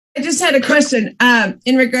I just had a question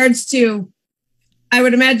in regards to, I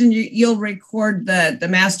would imagine you'll record the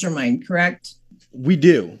mastermind, correct? We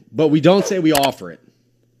do, but we don't say we offer it.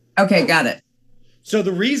 Okay, got it. So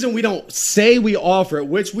the reason we don't say we offer it,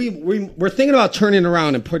 which we're thinking about turning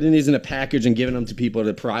around and putting these in a package and giving them to people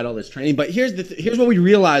to provide all this training. But here's what we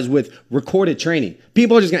realize with recorded training.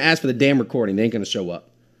 People are just going to ask for the damn recording. They ain't going to show up.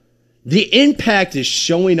 The impact is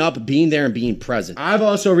showing up, being there, and being present. I've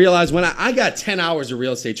also realized when I got 10 hours of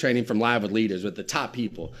real estate training from Live with Leaders with the top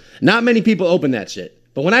people. Not many people open that shit.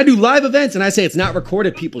 But when I do live events and I say it's not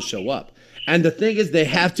recorded, people show up. And the thing is, they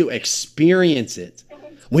have to experience it.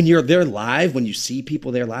 When you're there live, when you see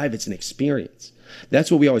people there live, it's an experience. That's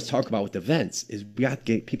what we always talk about with events, is we got to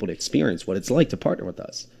get people to experience what it's like to partner with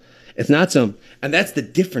us. It's not some, and that's the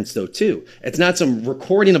difference though too. It's not some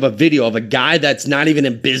recording of a video of a guy that's not even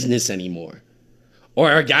in business anymore.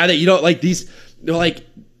 Or a guy that you don't like they're like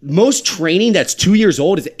most training that's 2 years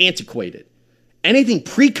old is antiquated. Anything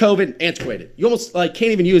pre-COVID, antiquated. You almost like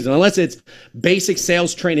can't even use it unless it's basic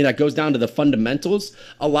sales training that goes down to the fundamentals.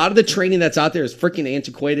 A lot of the training that's out there is freaking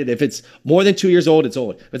antiquated. If it's more than 2 years old, it's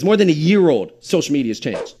old. If it's more than a year old, social media has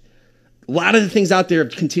changed. A lot of the things out there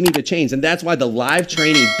continue to change. And that's why the live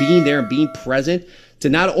training, being there and being present to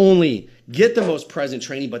not only get the most present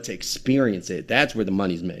training, but to experience it. That's where the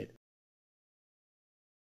money's made.